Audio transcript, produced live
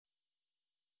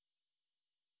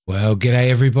Well, g'day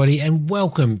everybody and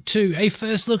welcome to a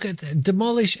first look at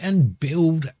Demolish and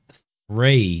Build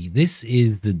 3. This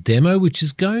is the demo which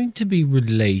is going to be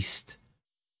released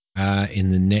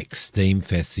in the next Steam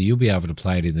Fest. So you'll be able to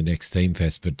play it in the next Steam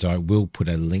Fest, but I will put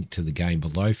a link to the game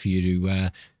below for you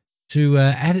to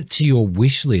add it to your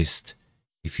wish list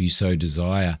if you so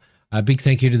desire. A big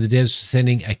thank you to the devs for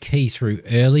sending a key through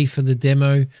early for the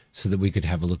demo so that we could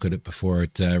have a look at it before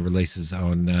it releases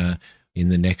on in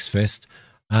the next fest.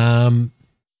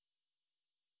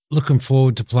 Looking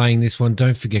forward to playing this one.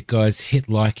 Don't forget, guys, hit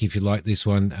like if you like this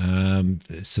one.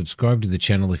 Subscribe to the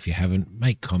channel if you haven't.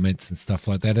 Make comments and stuff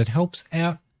like that. It helps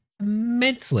out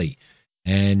immensely.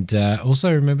 And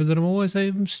also remember that I'm always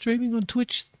streaming on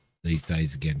Twitch these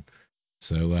days again.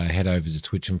 So head over to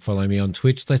Twitch and follow me on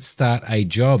Twitch. Let's start a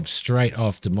job straight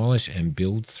off Demolish and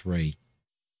Build 3.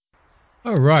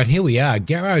 All right, here we are.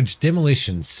 Garage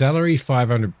demolition, salary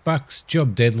 $500,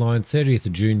 job deadline 30th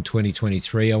of June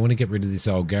 2023. I want to get rid of this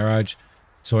old garage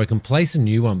so I can place a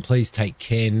new one. Please take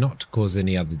care not to cause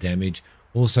any other damage.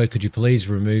 Also, could you please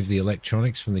remove the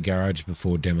electronics from the garage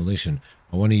before demolition?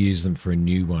 I want to use them for a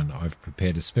new one. I've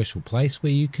prepared a special place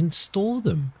where you can store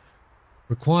them.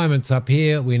 Requirements up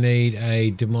here, we need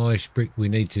a demolished brick. We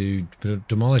need to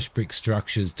demolish brick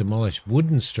structures, demolish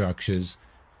wooden structures,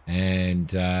 and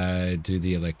do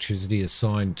the electricity,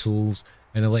 assign tools,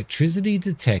 an electricity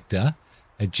detector,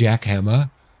 a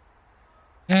jackhammer,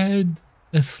 and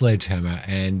a sledgehammer.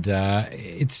 And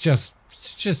it's just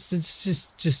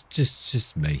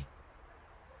me.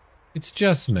 It's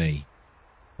just me.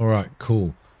 All right,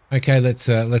 cool. Okay, let's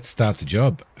start the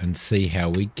job and see how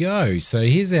we go. So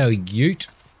here's our ute.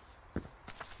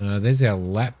 There's our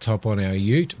laptop on our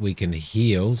ute. We can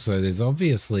heal. So there's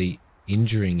obviously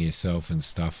injuring yourself and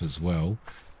stuff as well.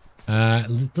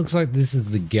 Looks like this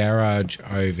is the garage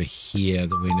over here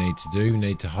that we need to do. We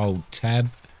need to hold tab.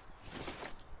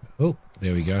 Oh,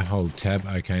 there we go. Hold tab.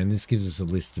 Okay, and this gives us a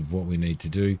list of what we need to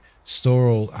do. Store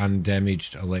all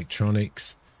undamaged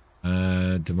electronics.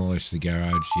 Demolish the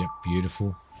garage. Yep,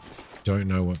 beautiful. Don't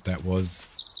know what that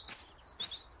was.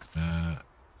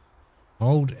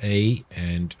 Hold E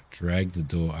and drag the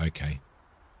door. Okay.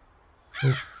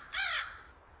 Oh.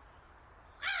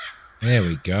 There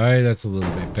we go. That's a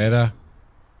little bit better.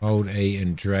 Hold E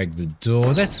and drag the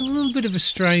door. That's a little bit of a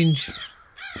strange...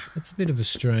 That's a bit of a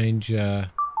strange... Let's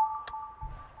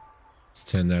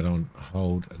turn that on.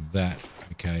 Hold that.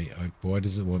 Okay. Why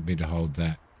does it want me to hold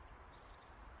that?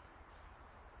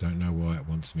 Don't know why it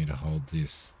wants me to hold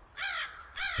this.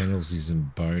 Penalties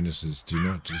and bonuses. Do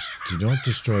not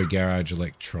destroy garage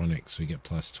electronics. We get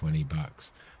plus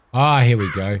 $20. Ah, here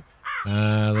we go.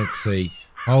 Let's see.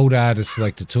 Hold R to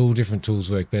select a tool. Different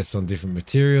tools work best on different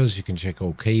materials. You can check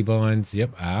all keybinds.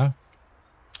 Yep, R.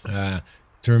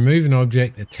 To remove an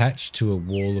object attached to a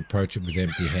wall, approach it with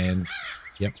empty hands.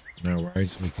 Yep, no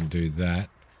worries. We can do that.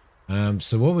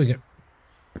 So what we got...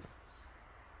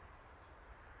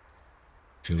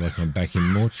 Feel like I'm back in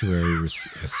mortuary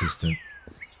assistant.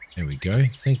 There we go.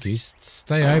 Thank you.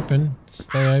 Stay open.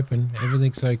 Stay open.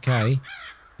 Everything's okay.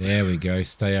 There we go.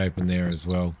 Stay open there as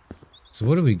well. So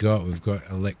what do we got? We've got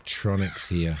electronics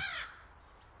here.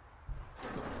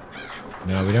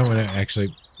 No, we don't want to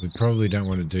actually... We probably don't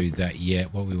want to do that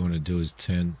yet. What we want to do is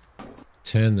turn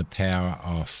the power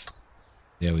off.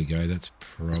 There we go. That's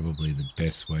probably the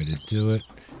best way to do it.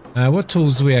 What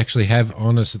tools do we actually have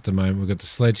on us at the moment? We've got the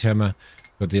sledgehammer.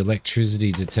 Got the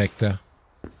electricity detector.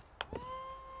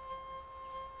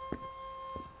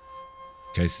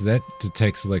 Okay, so that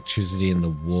detects electricity in the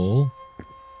wall.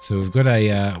 So we've got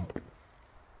a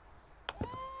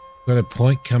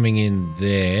point coming in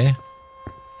there,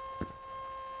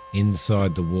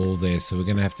 inside the wall there. So we're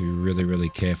going to have to be really, really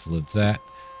careful of that.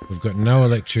 We've got no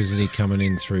electricity coming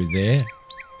in through there.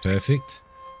 Perfect.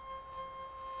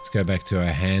 Let's go back to our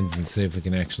hands and see if we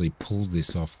can actually pull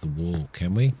this off the wall.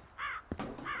 Can we?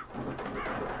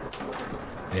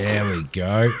 There we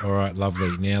go. All right,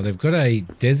 lovely. Now, they've got a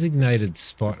designated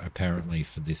spot, apparently,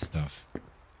 for this stuff.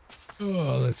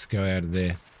 Oh, let's go out of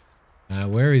there.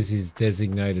 Where is his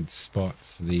designated spot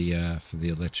for the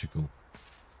electrical?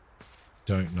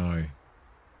 Don't know.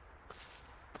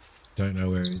 Don't know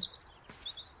where it is.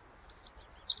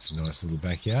 It's a nice little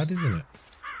backyard, isn't it?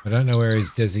 I don't know where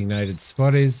his designated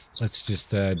spot is. Let's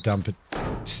just dump it.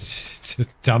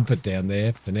 Dump it down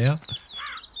there for now.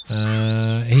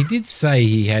 He did say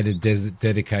he had a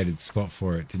dedicated spot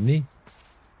for it, didn't he?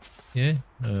 Yeah?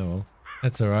 Oh, well.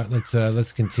 That's all right.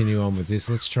 Let's continue on with this.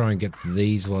 Let's try and get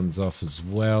these ones off as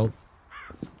well.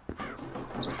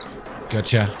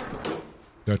 Gotcha.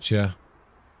 Gotcha.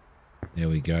 There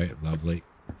we go. Lovely.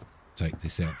 Take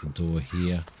this out the door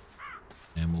here.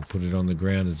 And we'll put it on the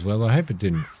ground as well. I hope it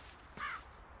didn't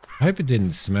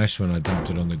smash when I dumped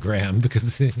it on the ground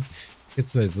because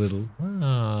it's those little,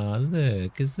 oh,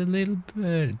 look, it's a little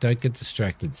bird. Don't get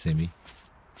distracted, Simi.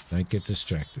 Don't get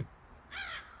distracted.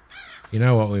 You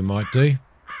know what we might do?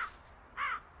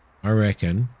 I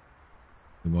reckon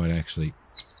we might actually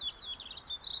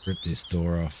rip this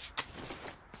door off.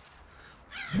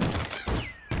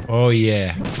 Oh,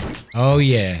 yeah. Oh,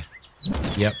 yeah.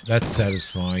 Yep, that's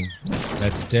satisfying.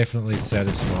 That's definitely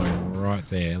satisfying right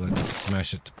there. Let's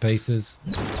smash it to pieces.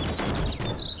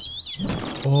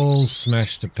 All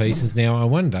smashed to pieces. Now, I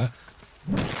wonder,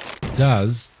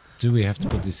 do we have to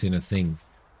put this in a thing?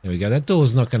 There we go. That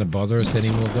door's not going to bother us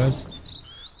anymore, guys.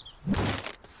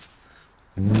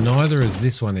 Neither is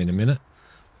this one in a minute.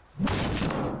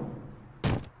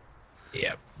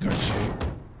 Yep, got you.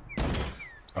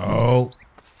 Oh.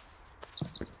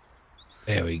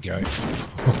 There we go.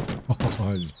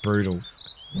 Oh, it's brutal.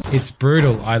 It's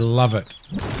brutal. I love it.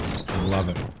 I love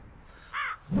it.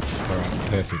 All right,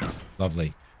 perfect.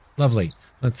 Lovely. Lovely.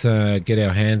 Let's get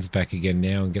our hands back again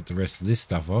now and get the rest of this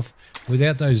stuff off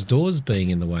without those doors being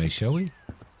in the way, shall we?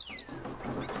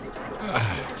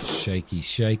 Shaky,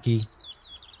 shaky.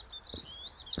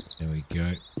 There we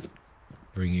go.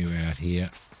 Bring you out here.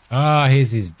 Ah,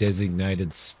 here's his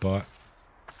designated spot.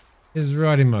 It's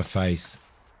right in my face.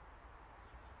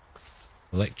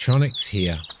 Electronics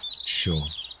here. Sure.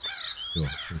 Sure,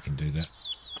 we can do that.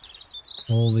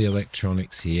 All the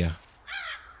electronics here.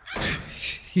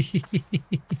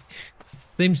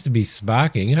 Seems to be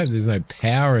sparking. I hope there's no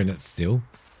power in it still.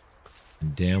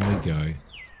 And down we go.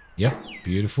 Yep,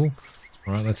 beautiful.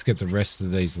 All right, let's get the rest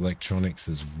of these electronics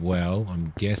as well.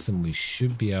 I'm guessing we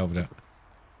should be able to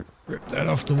rip that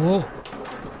off the wall.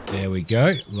 There we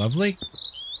go. Lovely.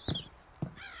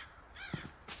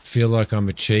 Feel like I'm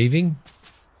achieving.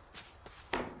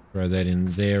 Throw that in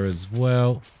there as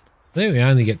well. There we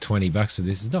only get 20 bucks for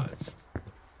this. It's not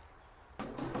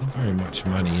very much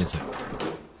money, is it?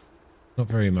 Not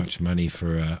very much money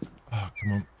for oh,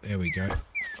 come on. There we go.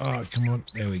 Oh, come on.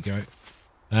 There we go.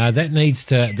 That needs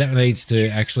to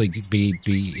actually be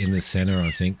in the center,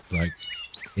 I think, like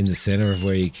in the center of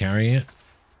where you're carrying it,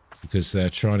 because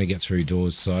trying to get through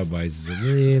doors sideways is a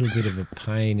little bit of a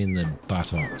pain in the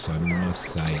buttocks, I must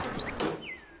say.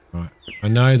 Right, I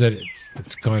know that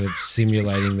it's kind of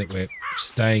simulating that we're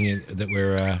staying in, that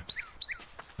we're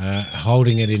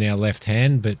holding it in our left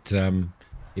hand, but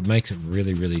it makes it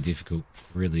really difficult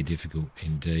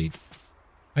indeed.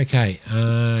 Okay,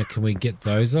 can we get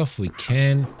those off? We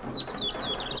can.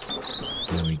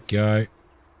 There we go.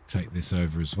 Take this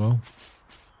over as well.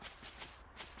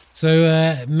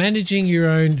 So, managing your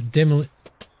own demolition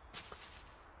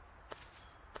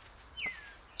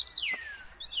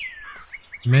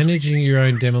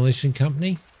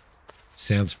company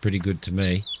sounds pretty good to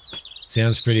me.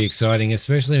 Sounds pretty exciting,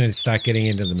 especially when you start getting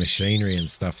into the machinery and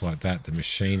stuff like that. The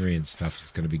machinery and stuff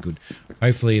is going to be good.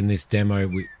 Hopefully in this demo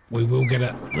we will get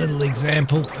a little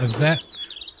example of that.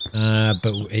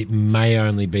 But it may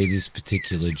only be this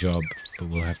particular job, but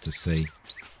we'll have to see.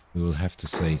 We will have to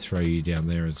see. Throw you down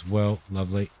there as well.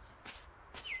 Lovely.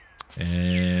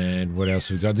 And what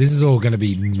else we've got? This is all going to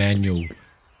be manual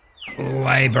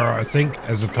labor, I think,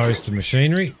 as opposed to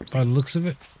machinery by the looks of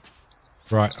it.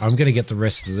 Right, I'm going to get the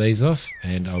rest of these off,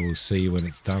 and I will see you when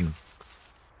it's done.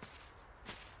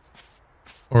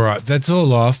 All right, that's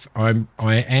all off. I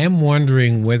am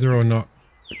wondering whether or not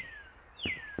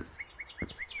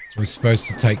we're supposed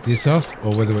to take this off,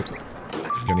 or whether we're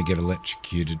going to get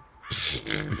electrocuted.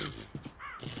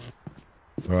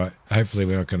 All right, hopefully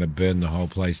we're not going to burn the whole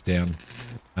place down.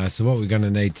 So what we're going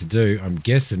to need to do, I'm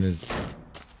guessing, is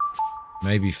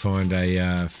maybe find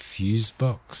a fuse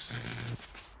box.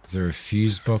 Is there a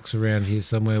fuse box around here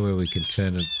somewhere where we can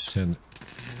turn it? Is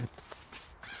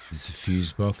this a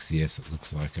fuse box? Yes, it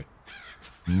looks like it.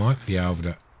 Might be able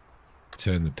to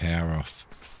turn the power off.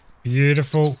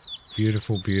 Beautiful,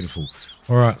 beautiful, beautiful.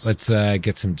 All right, let's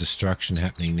get some destruction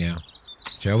happening now,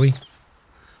 shall we?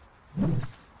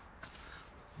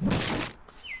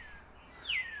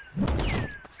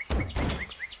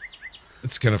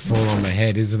 It's going to fall on my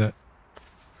head, isn't it?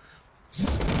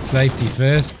 Safety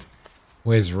first.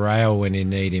 Where's Rail when you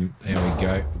need him? There we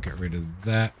go. We'll get rid of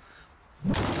that.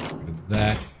 Get rid of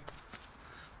that.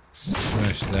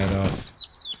 Smash that off.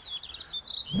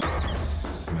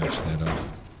 Smash that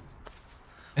off.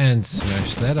 And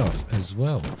smash that off as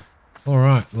well. All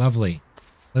right, lovely.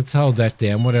 Let's hold that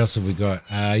down. What else have we got?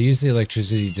 Use the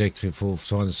electricity detector to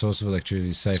find the source of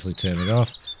electricity, safely turn it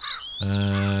off.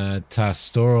 Task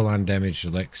store all undamaged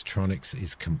electronics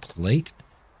is complete.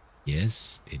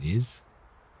 Yes, it is.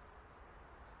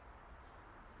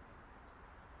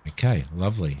 Okay,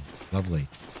 lovely, lovely.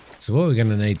 So what we're going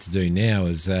to need to do now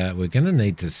is we're going to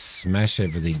need to smash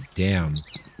everything down.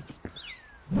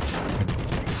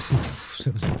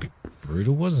 That was a bit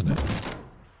brutal, wasn't it?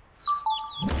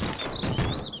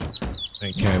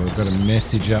 Okay, we've got a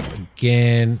message up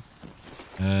again.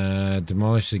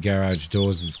 Demolish the garage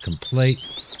doors is complete.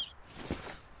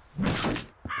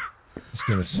 Just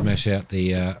going to smash out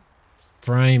the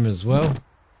frame as well.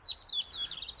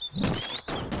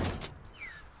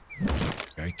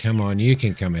 Okay, come on, you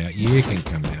can come out. You can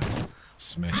come out.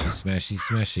 Smashy, smashy,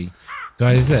 smashy.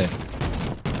 Guys, this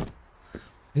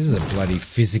is a bloody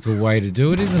physical way to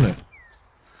do it, isn't it?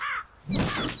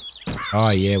 Oh,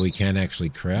 yeah, we can actually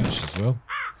crouch as well.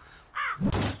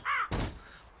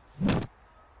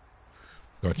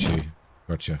 Got you.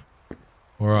 Gotcha.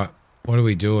 All right. What are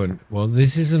we doing? Well,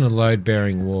 this isn't a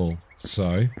load-bearing wall,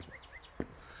 so...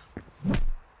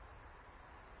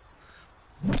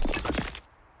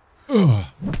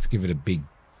 Oh, let's give it a big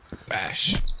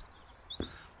bash.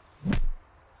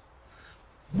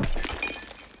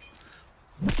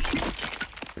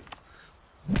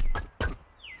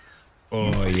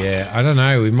 Oh, yeah. I don't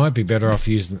know. We might be better off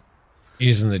using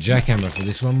the jackhammer for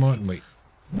this one, mightn't we?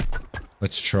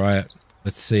 Let's try it.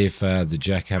 Let's see if the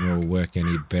jackhammer will work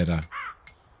any better.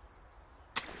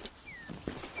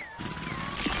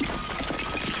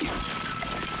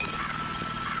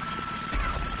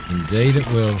 Indeed it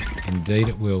will. Indeed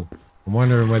it will. I'm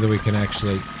wondering whether we can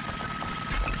actually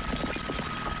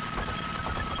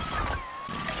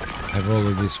have all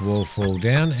of this wall fall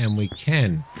down, and we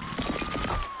can.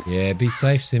 Yeah, be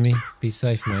safe, Simmy. Be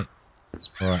safe, mate.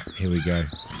 Alright, here we go.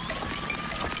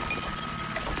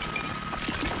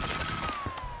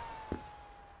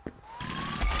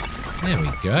 There we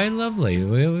go, lovely.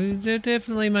 We're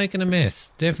definitely making a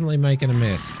mess. Definitely making a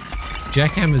mess.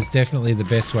 Jackhammer's definitely the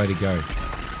best way to go.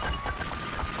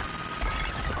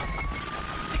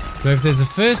 So if there's a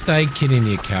first aid kit in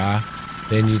your car,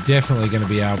 then you're definitely going to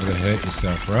be able to hurt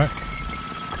yourself, right?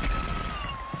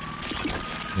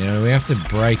 Now we have to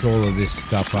break all of this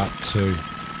stuff up too.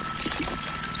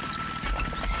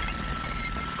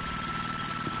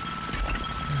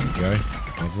 There we go.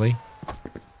 Lovely.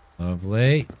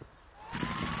 Lovely.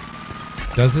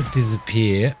 Does it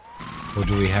disappear, or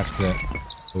do we have to,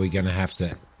 are we going to have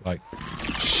to, like,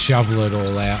 shovel it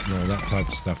all out and all that type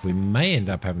of stuff? We may end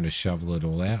up having to shovel it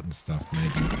all out and stuff, maybe.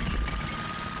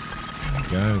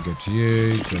 There we go, got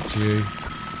you, got you.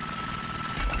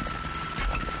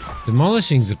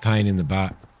 Demolishing's a pain in the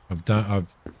butt. I've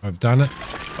done it.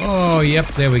 Oh, yep,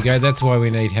 there we go. That's why we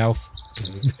need health.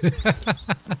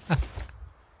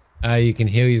 You can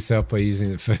heal yourself by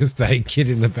using the first aid kit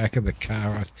in the back of the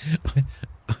car.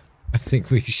 I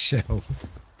think we shall.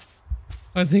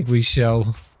 I think we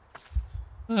shall.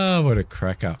 Oh, what a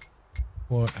crack up.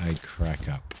 What a crack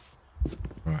up.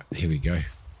 Right, here we go.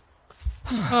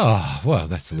 Oh, well,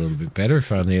 that's a little bit better.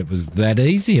 If only it was that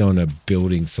easy on a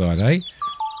building site, eh?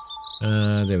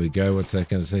 There we go. What's that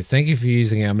going to say? Thank you for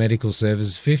using our medical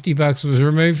service. $50 was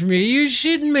removed from you. Are you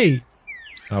shitting me?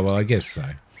 Oh, well, I guess so.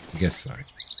 I guess so.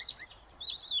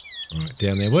 All right,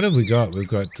 down there. What have we got? We've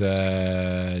got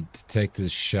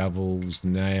detectors, shovels,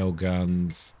 nail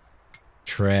guns,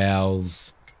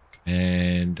 trowels,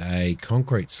 and a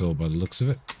concrete saw by the looks of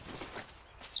it.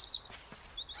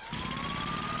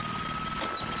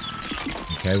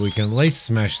 Okay, we can at least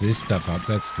smash this stuff up.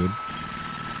 That's good.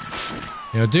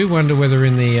 Now, I do wonder whether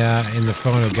in the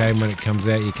final game when it comes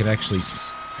out, you can actually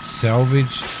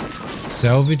salvage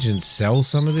and sell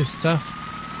some of this stuff.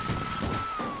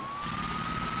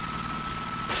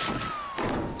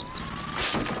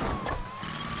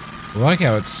 I like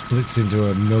how it splits into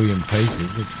a million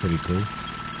pieces. That's pretty cool.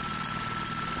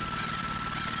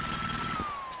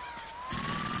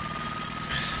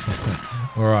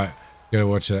 All right, gotta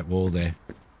watch that wall there.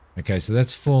 Okay, so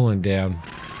that's fallen down.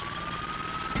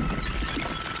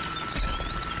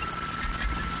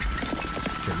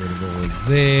 Get rid of all of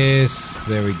this.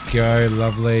 There we go,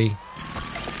 lovely.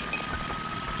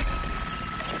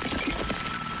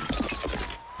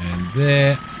 And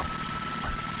there.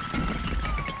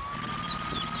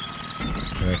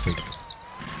 Perfect.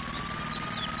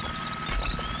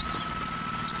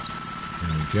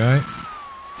 There we go.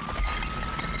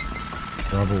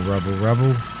 Rubble, rubble,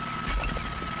 rubble.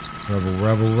 Rubble,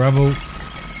 rubble, rubble.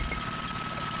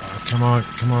 Oh, come on,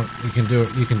 come on. You can do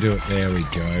it, you can do it. There we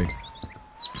go.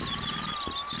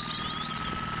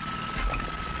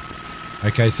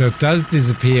 Okay, so it does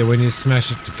disappear when you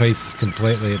smash it to pieces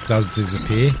completely. It does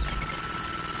disappear.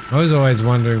 I was always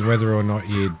wondering whether or not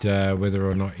you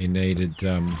needed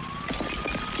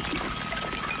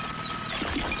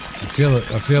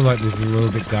I feel like this is a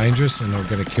little bit dangerous and I'm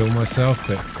going to kill myself,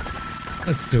 but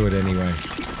let's do it anyway.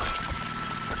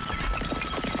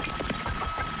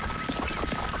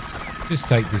 Just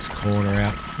take this corner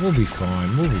out. We'll be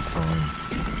fine. We'll be fine.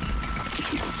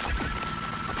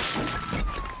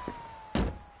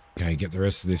 Okay, get the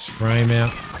rest of this frame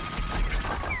out.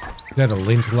 Is that a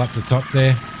lintel up the top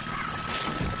there?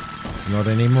 It's not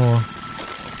anymore.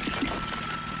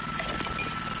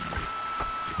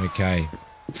 Okay.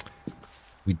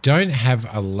 We don't have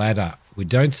a ladder. We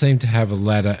don't seem to have a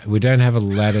ladder. We don't have a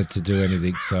ladder to do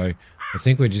anything, so I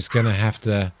think we're just going to have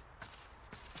to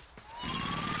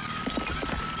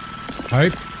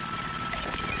hope.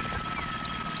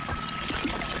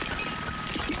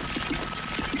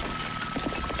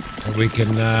 And we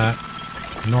can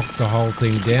knock the whole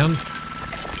thing down.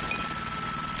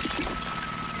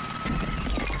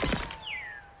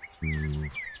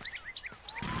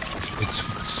 It's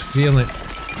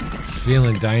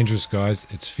feeling dangerous, guys.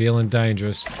 It's feeling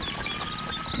dangerous.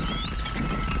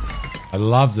 I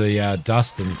love the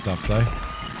dust and stuff, though.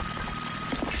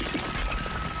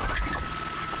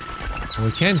 And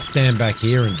we can stand back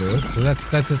here and do it, so that's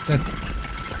a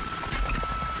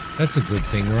good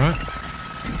thing, right?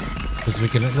 Because we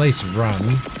can at least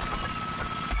run.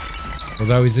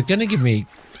 Although, is it going to give me...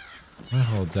 I'll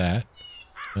hold that.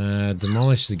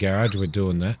 Demolish the garage. We're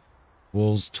doing that.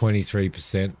 Walls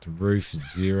 23%. The roof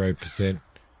 0%.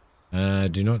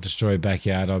 Do not destroy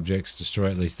backyard objects. Destroy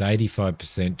at least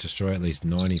 85%. Destroy at least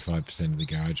 95% of the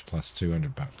garage plus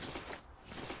 $200.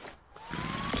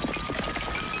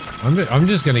 I'm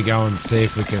just going to go and see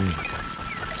if we can...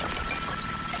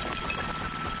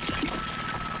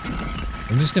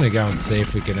 I'm just going to go and see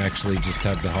if we can actually just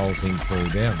have the whole thing fall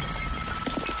down.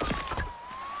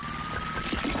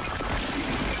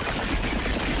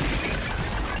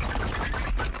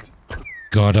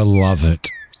 Gotta love it.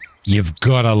 You've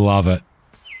gotta love it.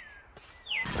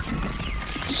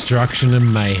 Destruction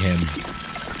and mayhem.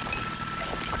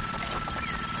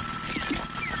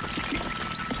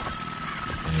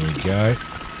 There we go.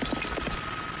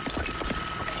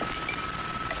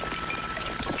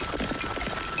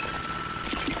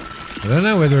 I don't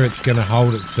know whether it's going to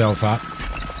hold itself up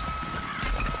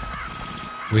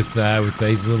with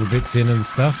these little bits in and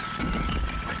stuff.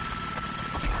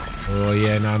 Oh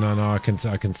yeah, no, I can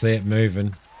see it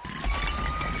moving.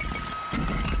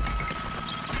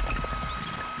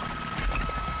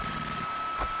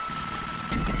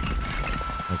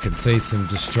 I can see some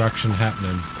destruction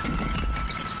happening.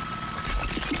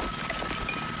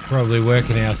 Probably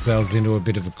working ourselves into a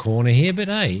bit of a corner here, but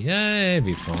hey, yeah, it'll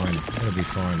be fine. It'll be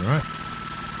fine, right?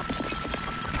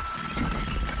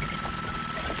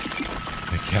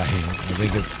 Okay,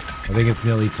 I think it's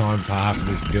nearly time for half of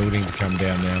this building to come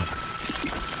down now.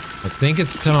 I think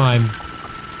it's time.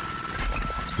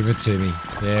 Give it to me.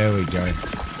 There we go.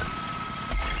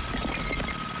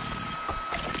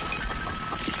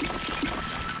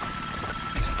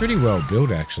 It's pretty well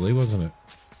built, actually, wasn't it?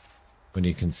 When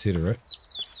you consider it.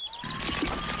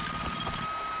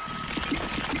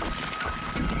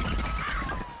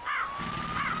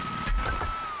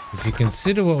 If you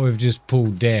consider what we've just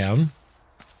pulled down,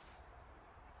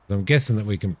 I'm guessing that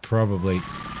we can probably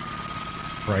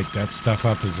break that stuff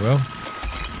up as well.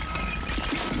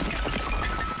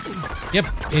 Yep,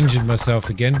 injured myself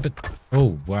again, but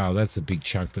oh wow, that's a big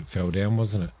chunk that fell down,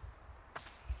 wasn't it?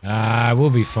 We'll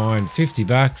be fine.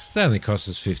 $50. It only cost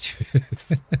us 50.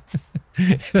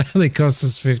 It only cost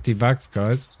us $50,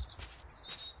 guys.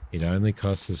 It only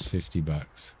cost us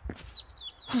 $50.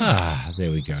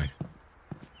 There we go.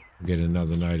 We'll get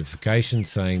another notification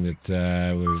saying that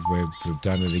we've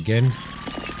done it again.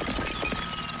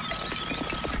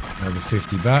 Another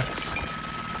 $50.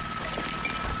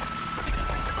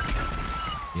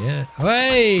 Yeah.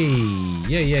 Hey!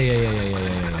 Yeah.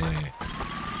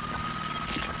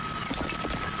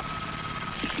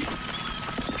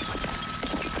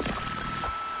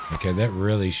 Okay, that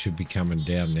really should be coming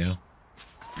down now.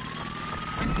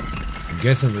 I'm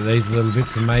guessing that these little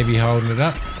bits are maybe holding it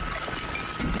up.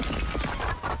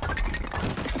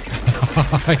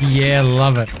 Yeah,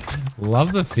 love it.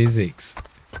 Love the physics.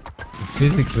 The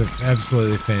physics are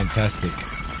absolutely fantastic.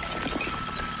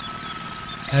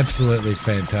 Absolutely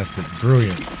fantastic.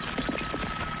 Brilliant.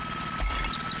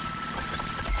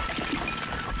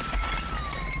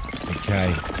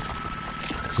 Okay.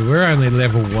 So we're only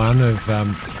level 1 of...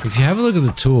 if you have a look at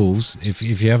the tools, if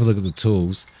you have a look at the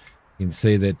tools, you can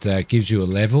see that it gives you a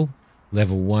level.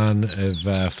 Level 1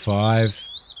 of 5.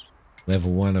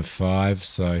 Level 1 of 5.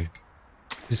 So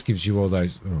this gives you all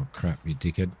those... Oh, crap, you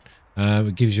dickhead.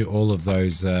 It gives you all of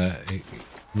those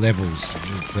levels.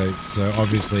 So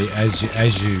obviously as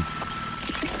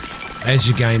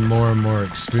you gain more and more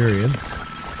experience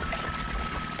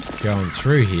going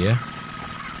through here,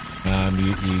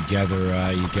 you gather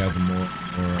more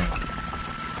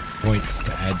points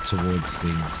to add towards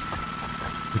things,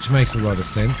 which makes a lot of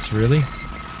sense, really.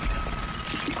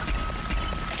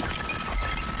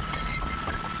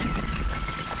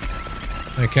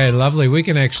 Okay, lovely. We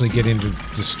can actually get into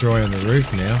destroy on the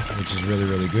roof now, which is really,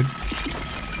 really good.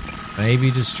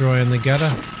 Maybe destroy on the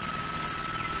gutter.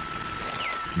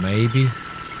 Maybe.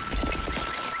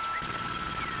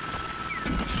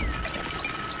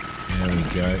 There we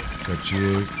go. Got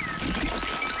you.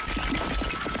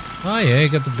 Oh yeah,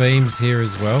 got the beams here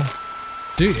as well.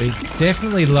 Dude,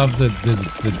 definitely love the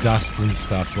dust and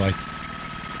stuff. Like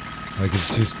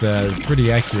it's just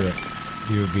pretty accurate.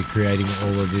 You would be creating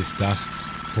all of this dust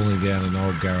pulling down an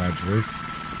old garage roof.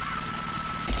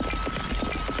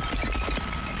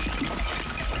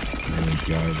 There we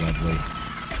go, lovely.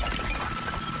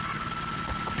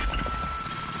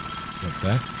 Got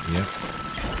that, yep.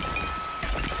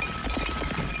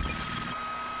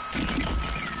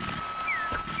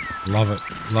 Love it,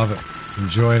 love it.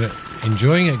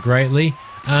 Enjoying it greatly.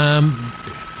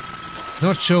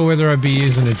 Not sure whether I'd be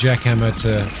using a jackhammer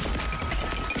to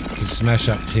smash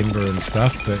up timber and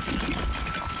stuff, but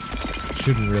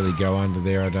shouldn't really go under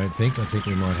there, I don't think. I think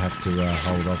we might have to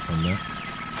hold off on that.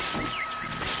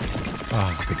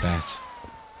 Oh, look at that.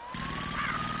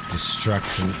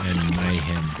 Destruction and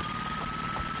mayhem.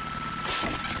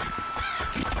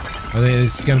 I think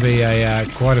this is going to be a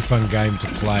quite a fun game to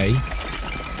play.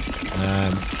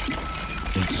 And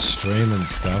to stream and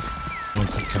stuff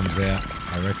once it comes out,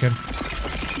 I reckon.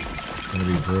 It's going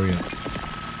to be brilliant.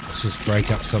 Let's just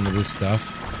break up some of this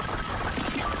stuff.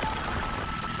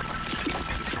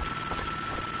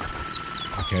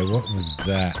 Okay, what was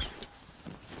that?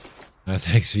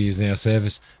 Thanks for using our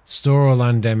service. Store all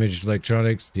undamaged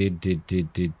electronics. Did.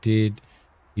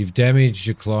 You've damaged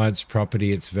your client's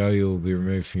property. Its value will be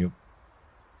removed from your...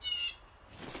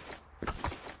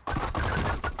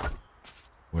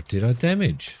 What did I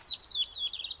damage?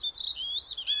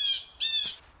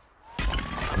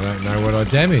 I don't know what I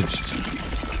damaged.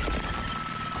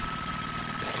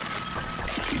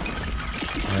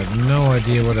 I have no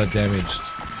idea what I damaged.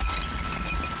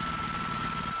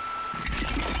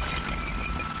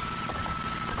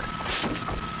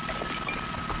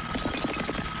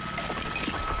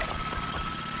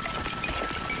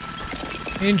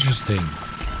 Interesting.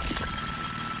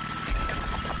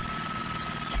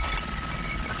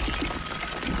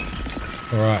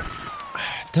 Alright.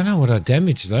 Don't know what I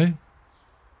damaged though.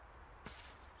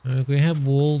 We have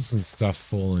walls and stuff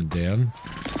falling down,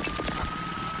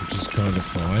 which is kind of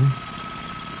fine.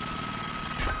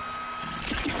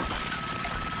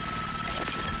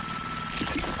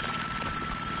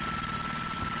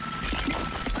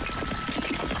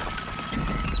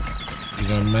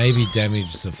 Did I maybe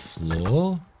damage the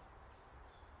floor?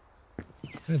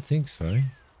 I don't think so.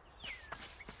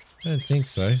 I don't think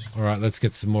so. Alright, let's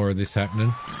get some more of this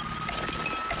happening.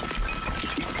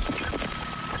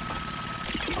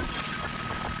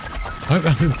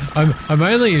 I'm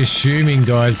only assuming,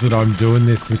 guys, that I'm doing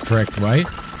this the correct way.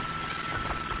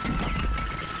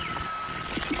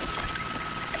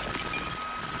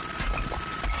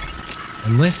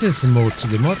 Unless there's some more,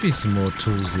 there might be some more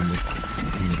tools in the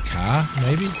car,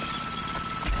 maybe?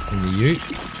 In the ute.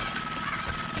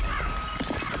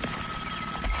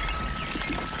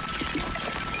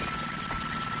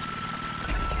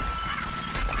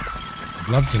 I'd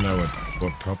love to know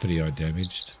what property I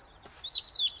damaged.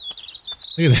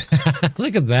 Look at that.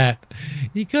 Look at that.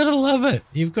 You gotta love it.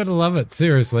 You've gotta love it.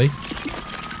 Seriously.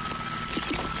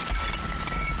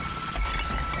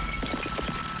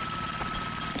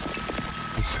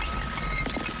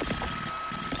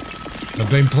 I've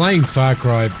been playing Far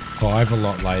Cry 5 a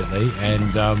lot lately,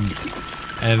 and I'm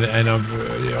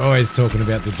always talking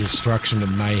about the destruction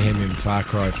and mayhem in Far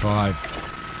Cry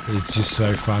 5. It's just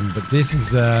so fun. But this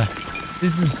is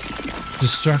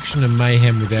destruction and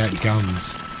mayhem without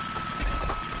guns.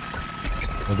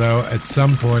 Although at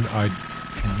some point I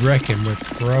reckon we're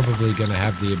probably going to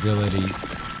have the ability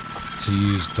to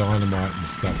use dynamite and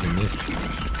stuff in this.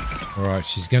 Alright,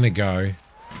 she's going to go.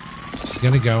 She's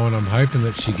going to go, and I'm hoping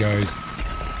that she goes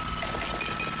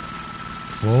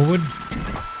forward.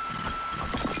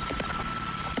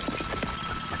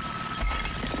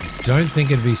 I don't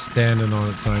think it'd be standing on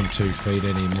its own 2 feet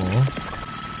anymore.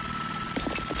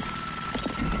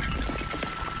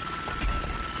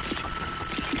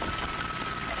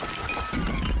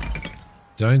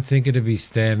 Don't think it'd be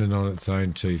standing on its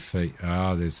own 2 feet.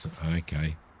 Ah, there's...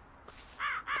 Okay.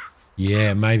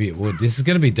 Yeah, maybe it would. This is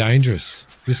going to be dangerous.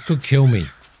 This could kill me.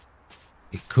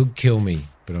 It could kill me,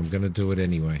 but I'm going to do it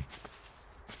anyway.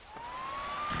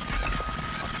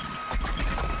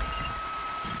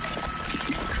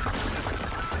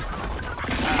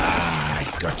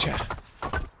 Ah, gotcha.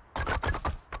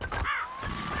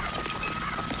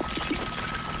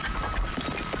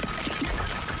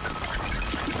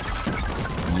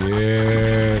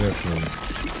 Beautiful.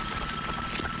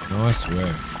 Nice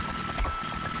work.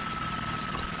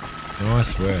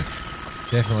 Nice work.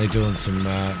 Definitely doing some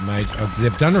major...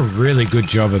 they've done a really good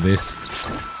job of this.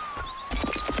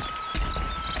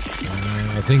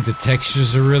 I think the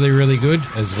textures are really, really good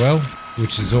as well,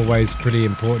 which is always pretty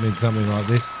important in something like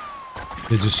this.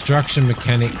 The destruction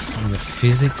mechanics and the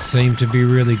physics seem to be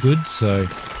really good, so...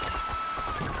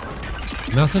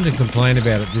 nothing to complain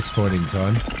about at this point in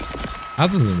time.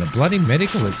 Other than the bloody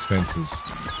medical expenses.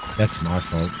 That's my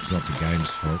fault. It's not the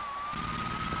game's fault.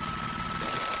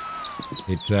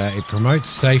 It promotes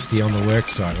safety on the work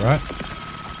site, right?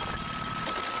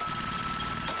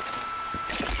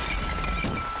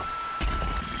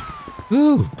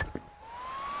 Ooh.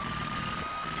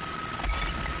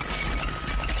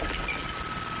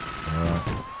 Alright.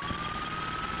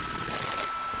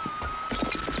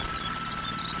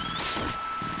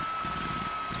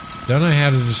 Don't know how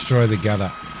to destroy the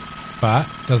gutter, but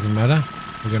doesn't matter.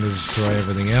 We're going to destroy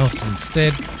everything else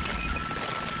instead.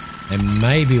 And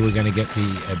maybe we're going to get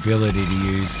the ability to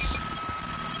use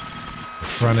a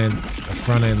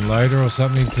front end loader or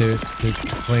something to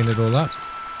clean it all up.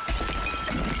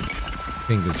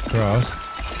 Fingers crossed.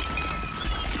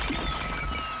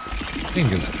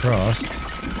 Fingers crossed.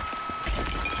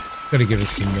 Got to give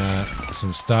us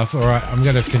some stuff. All right, I'm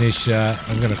going to finish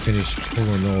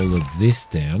pulling all of this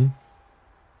down.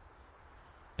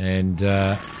 And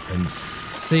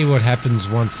see what happens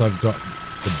once I've got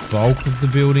the bulk of the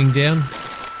building down.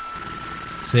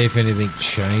 See if anything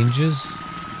changes.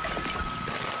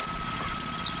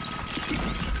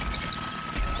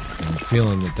 I'm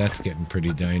feeling that that's getting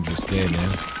pretty dangerous there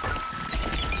now.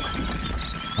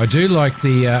 I do like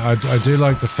the I do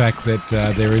like the fact that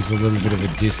there is a little bit of a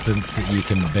distance that you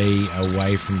can be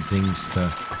away from things to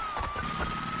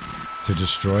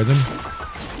destroy them.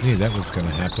 I knew that was going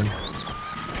to happen.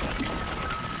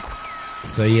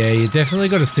 So yeah, you definitely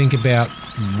got to think about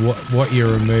what you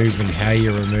remove and how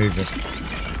you remove it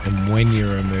and when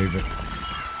you remove it.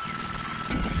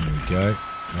 There we go.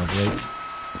 Lovely.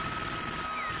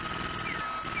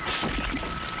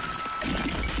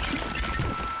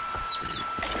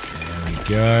 There we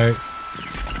go.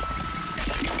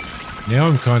 Now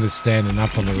I'm kind of standing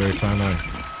up on the roof, aren't I?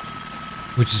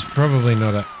 Which is probably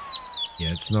not a...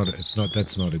 yeah, that's not a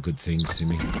good thing,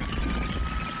 Simi.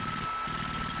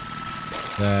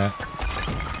 There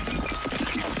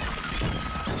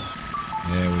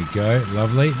we go.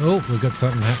 Lovely. Oh, we've got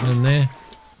something happening there.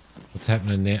 What's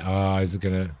happening there? Oh, is it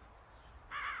gonna...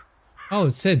 oh,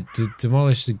 it said to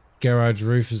demolish the garage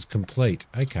roof is complete.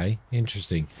 Okay,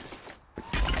 interesting.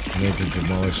 I need to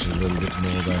demolish a little bit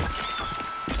more though.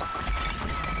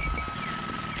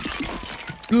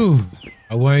 Ooh,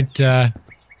 I won't lie.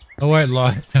 I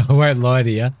won't lie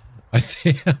to you. I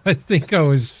think I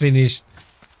was finished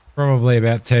probably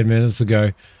about 10 minutes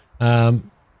ago.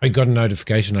 I got a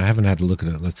notification. I haven't had a look at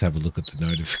it. Let's have a look at the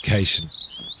notification.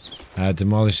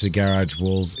 Demolish the garage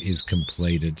walls is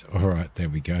completed. All right, there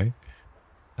we go.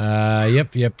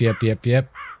 Yep.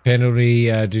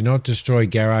 Penalty, do not destroy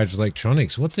garage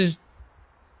electronics. What the...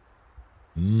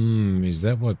 is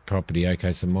that what property?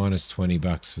 Okay, so minus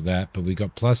 $20 for that, but we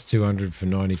got plus 200 for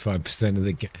 95% of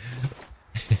the...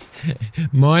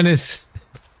 minus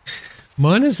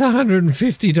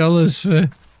 $150 for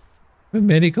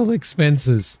medical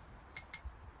expenses.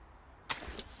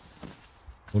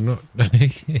 Well, not...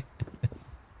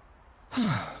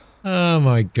 oh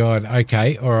my god.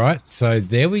 Okay, all right. So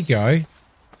there we go.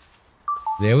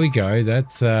 There we go.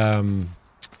 That's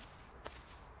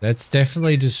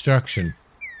definitely destruction.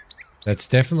 That's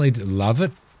definitely... love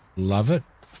it. Love it.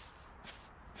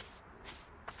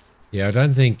 Yeah, I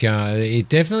don't think... it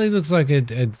definitely looks like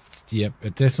yep,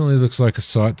 it definitely looks like a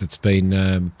site that's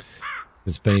been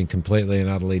completely and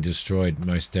utterly destroyed,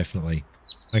 most definitely.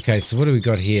 Okay, so what do we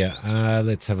got here?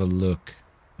 Let's have a look.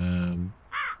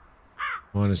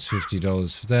 Minus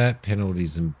 $50 for that.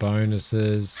 Penalties and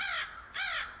bonuses.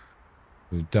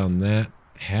 We've done that.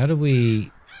 How do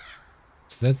we...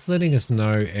 so that's letting us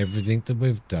know everything that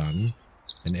we've done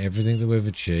and everything that we've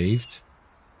achieved.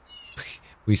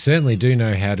 We certainly do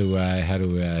know how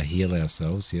to heal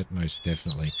ourselves. Yep, most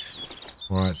definitely.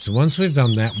 All right, so once we've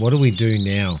done that, what do we do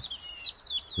now?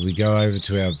 Do we go over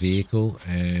to our vehicle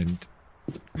and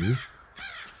Roof.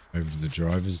 Over to the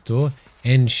driver's door.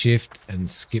 End shift and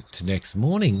skip to next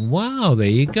morning. Wow, there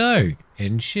you go.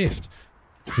 End shift.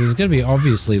 So there's going to be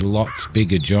obviously lots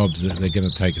bigger jobs that they're going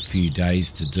to take a few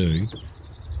days to do,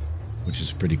 which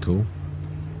is pretty cool.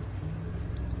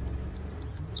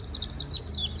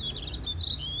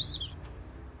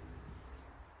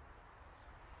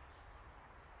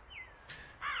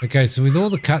 Okay, so with all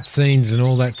the cutscenes and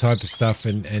all that type of stuff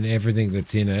and everything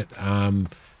that's in it,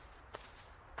 look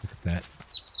at that.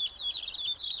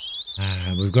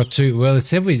 We've got two. Well,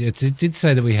 it did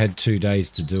say that we had 2 days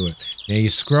to do it. Now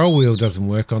your scroll wheel doesn't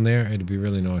work on there. It'd be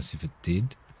really nice if it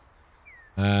did.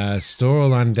 Store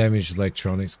all undamaged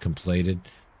electronics completed.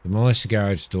 Demolish the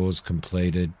garage doors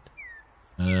completed.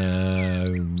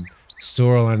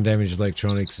 Store all undamaged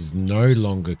electronics is no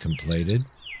longer completed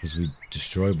because we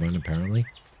destroyed one apparently.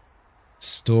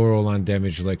 Store all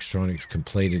undamaged electronics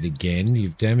completed again.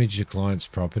 You've damaged your client's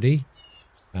property.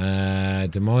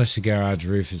 Demolish the garage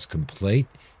roof is complete.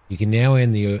 You can now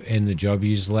end the job.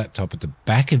 Use the laptop at the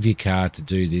back of your car to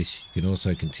do this. You can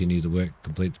also continue the work,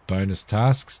 complete the bonus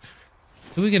tasks.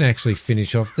 So we can actually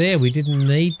finish off there. We didn't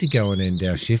need to go and end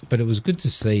our shift, but it was good to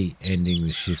see ending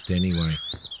the shift anyway.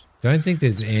 Don't think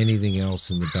there's anything else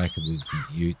in the back of the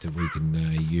ute that we can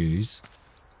use.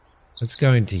 Let's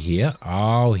go into here.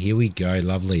 Oh, here we go.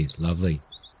 Lovely, lovely.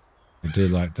 I do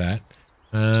like that.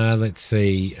 Let's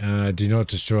see. Do not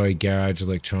destroy garage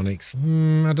electronics.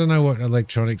 I don't know what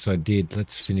electronics I did.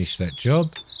 Let's finish that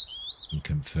job and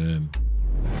confirm.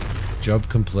 Job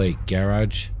complete.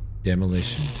 Garage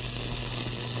demolition.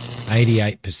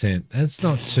 88%. That's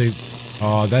not too...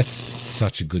 Oh, that's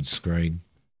such a good screen.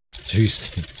 Two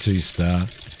star.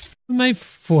 We made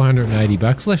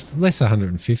 $480. Less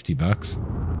 $150.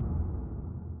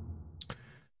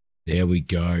 There we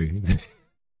go.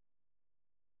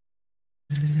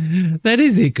 That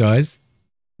is it, guys.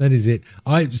 That is it.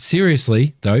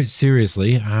 Seriously,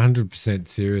 100%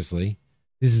 seriously.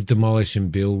 This is Demolish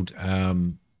and Build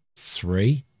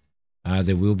 3.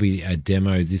 There will be a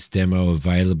demo, this demo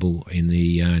available in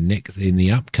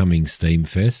the upcoming Steam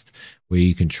Fest where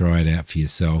you can try it out for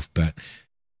yourself. But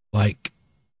like,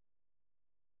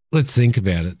 let's think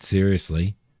about it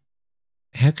seriously.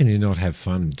 How can you not have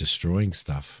fun destroying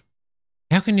stuff?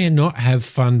 How can you not have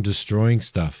fun destroying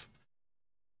stuff?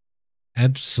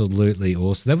 Absolutely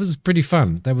awesome. That was pretty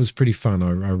fun.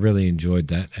 I really enjoyed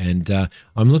that, and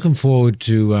I'm looking forward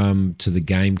to the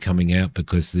game coming out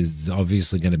because there's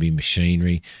obviously going to be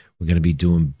machinery. We're going to be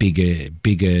doing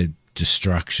bigger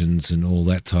destructions and all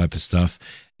that type of stuff,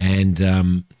 and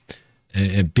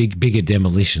bigger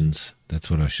demolitions. That's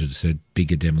what I should have said.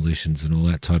 Bigger demolitions and all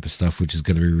that type of stuff, which is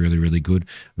going to be really, really good.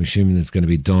 I'm assuming there's going to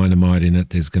be dynamite in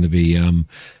it. There's going to be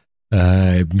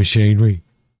machinery,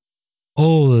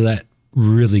 all of that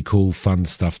really cool, fun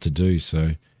stuff to do.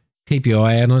 So keep your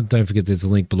eye out on it. Don't forget there's a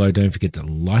link below. Don't forget to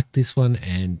like this one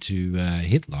and to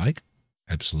hit like.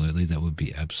 Absolutely. That would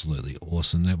be absolutely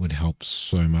awesome. That would help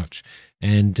so much.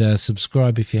 And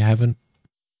subscribe if you haven't.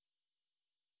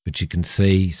 But you can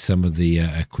see some of the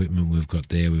equipment we've got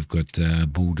there. We've got a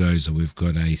bulldozer. We've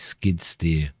got a skid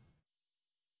steer.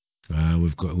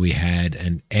 We had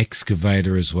an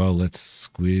excavator as well. Let's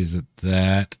squeeze at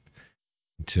that.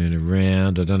 Turn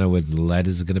around. I don't know whether the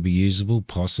ladders are going to be usable.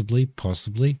 Possibly.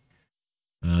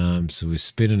 So we're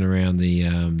spinning around the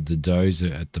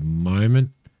dozer at the moment.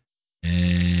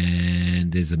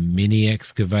 And there's a mini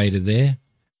excavator there,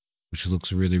 which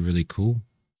looks really, really cool.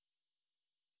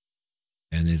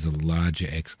 And there's a larger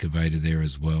excavator there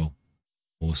as well.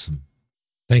 Awesome.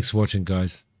 Thanks for watching,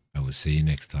 guys. I will see you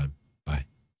next time. Bye.